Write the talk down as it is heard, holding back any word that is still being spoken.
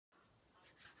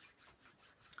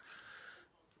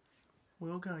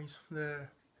Well guys, the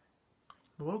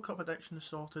World Cup prediction is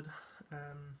sorted.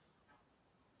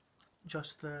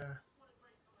 Just the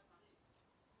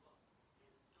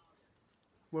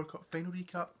World Cup final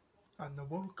recap and the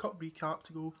World Cup recap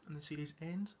to go and the series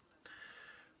ends.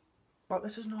 But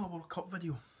this is not a World Cup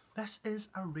video. This is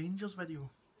a Rangers video,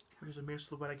 which is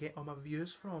mostly where I get all my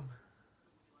views from.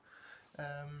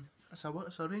 It's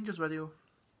a Rangers video.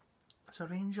 It's a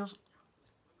Rangers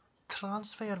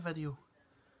transfer video.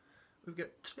 We've got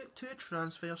two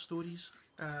transfer stories.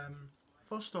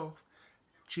 First off,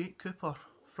 Jake Cooper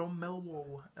from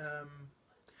Millwall.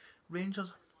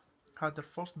 Rangers had their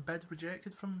first bid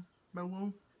rejected from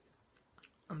Millwall.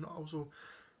 And also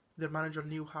their manager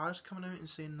Neil Harris coming out and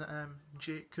saying that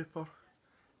Jake Cooper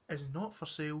is not for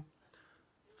sale.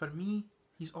 For me,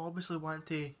 he's obviously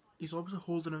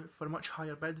holding out for a much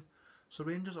higher bid. So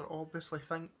Rangers are obviously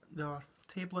they are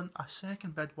tabling a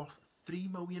second bid worth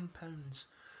 £3 million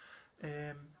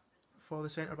for the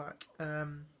centre back. I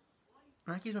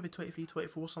think he's maybe 23,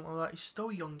 24, something like that. He's still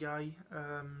a young guy,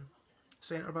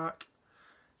 centre back.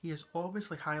 He is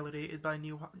obviously highly rated by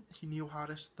Neil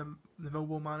Harris, the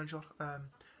Millwall manager,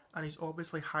 and he's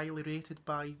obviously highly rated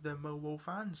by the Millwall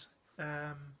fans.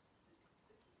 If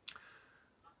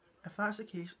that's the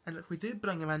case, and if we do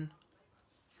bring him in,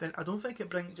 then I don't think it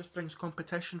just brings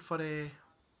competition for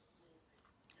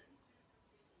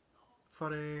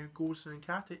Goldson and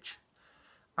Katic.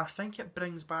 I think it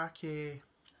brings back it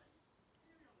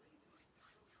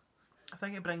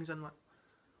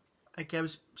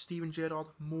gives Steven Gerrard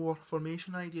more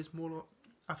formation ideas.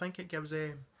 I think it gives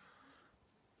Gerrard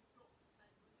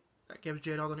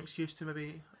an excuse to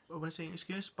maybe, I wouldn't say an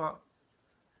excuse, but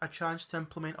a chance to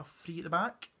implement a three at the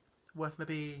back with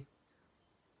maybe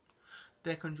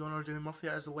Declan John or Jimmy Murphy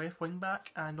as the left wing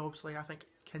back, and obviously I think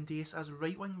Candace as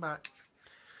right wing back.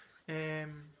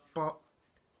 But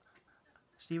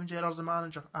Steven Gerrard's the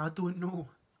manager. I don't know.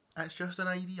 It's just an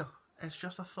idea. It's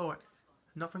just a thought.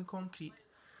 Nothing concrete.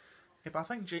 But I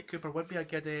think Jake Cooper would be a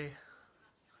good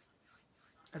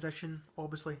addition.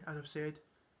 Obviously, as I've said,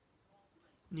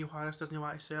 Neil Harris doesn't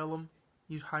want to sell him.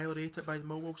 He's highly rated by the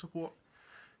Millwall support.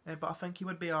 But I think he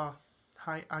would be I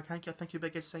think he'd be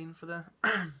a good sign for the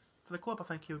for the club. I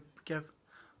think he would give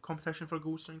competition for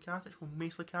Goldson and Katic. Well,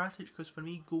 mostly Katic, because for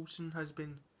me Goldson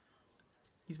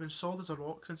he's been solid as a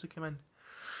rock since he came in.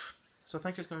 So I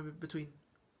think it's going to be between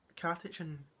Katic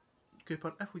and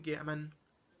Cooper if we get him in,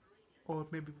 or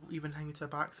maybe we'll even hang it to a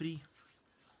back three.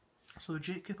 So the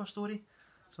Jake Cooper story,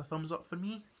 it's a thumbs up for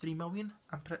me. 3 million.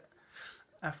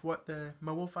 If what the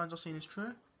Millwall fans are saying is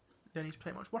true, then he's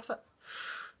pretty much worth it.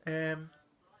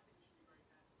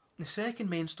 The second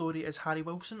main story is Harry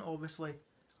Wilson. Obviously,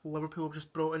 Liverpool have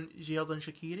just brought in Xherdan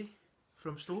Shaqiri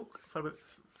from Stoke for about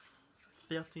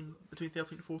between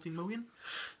 13 to 14 million,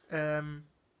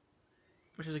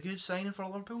 which is a good signing for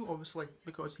Liverpool, obviously,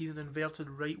 because he's an inverted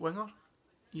right winger.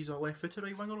 He's a left-footed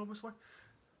right winger, obviously,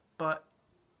 but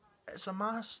it's a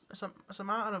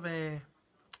matter of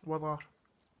whether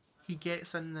he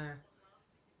gets in the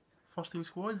first team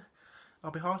squad.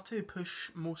 It'll be hard to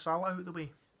push Mo Salah out of the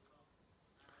way.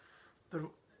 There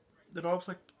are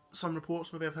obviously some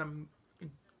reports maybe of him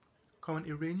coming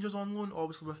to Rangers on loan,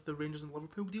 obviously with the Rangers and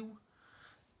Liverpool deal.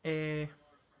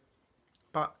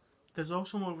 But there's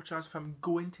also more of a chance of him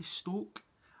going to Stoke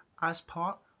as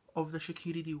part of the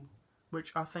Shaqiri deal,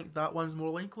 which I think that one's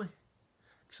more likely.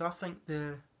 Because I think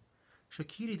the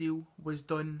Shaqiri deal was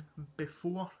done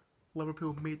before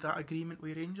Liverpool made that agreement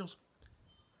with Rangers.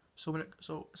 So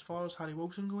as far as Harry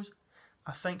Wilson goes,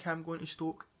 I think him going to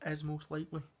Stoke is most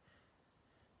likely.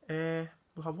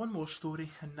 We'll have one more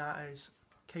story, and that is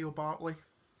Kyle Bartley.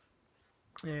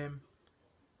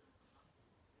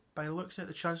 By the looks at it,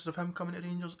 the chances of him coming to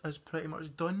Rangers is pretty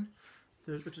much done.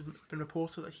 It's been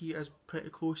reported that he is pretty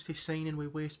close to signing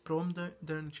with West Brom down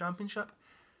in the Championship.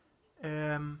 We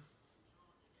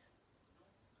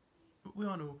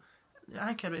all know.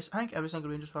 I think every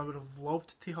single Rangers fan would have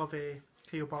loved to have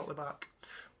Kyle Bartley back,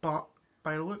 but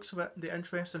by the looks of it, the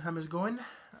interest in him is gone,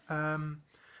 and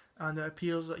it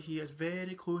appears that he is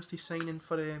very close to signing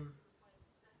for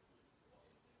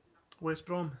West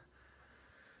Brom.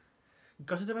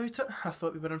 Gutted about it. I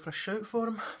thought we were in for a shout for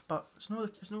him, but it's no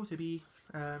to be.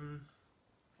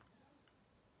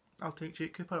 I'll take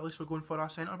Jake Cooper. At least we're going for our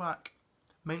centre back.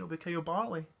 Might not be Kyle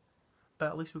Bartley, but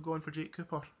at least we're going for Jake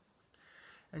Cooper.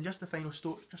 And just the final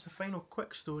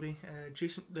quick story.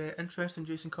 The interest in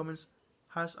Jason Cummings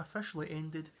has officially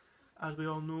ended. As we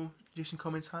all know, Jason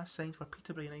Cummings has signed for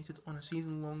Peterborough United on a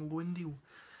season-long loan deal.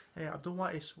 I don't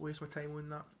want to waste my time on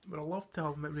that. Would have loved to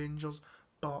have him at Rangers,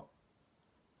 but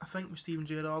I think with Steven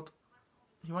Gerrard,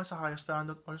 he wants a higher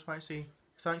standard. I just want to say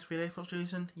thanks for your efforts,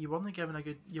 Jason. You weren't given a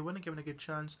good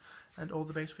chance, and all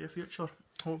the best for your future.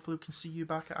 Hopefully, we can see you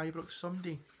back at Ibrox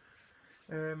someday.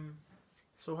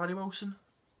 So Harry Wilson,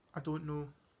 I don't know.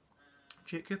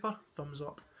 Jake Cooper, thumbs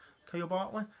up. Kyle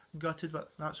Bartley, gutted,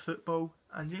 but that's football.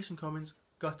 And Jason Cummings,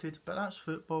 gutted, but that's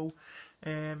football.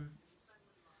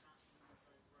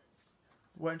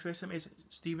 What interests me is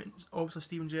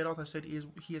Steven Gerrard has said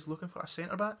he is looking for a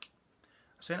centre back,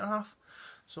 a centre half.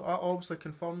 So that obviously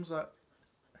confirms that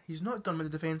he's not done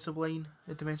with the defensive line,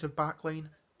 the defensive back line.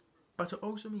 But it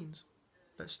also means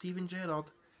that Steven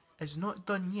Gerrard is not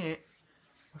done yet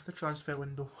with the transfer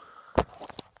window.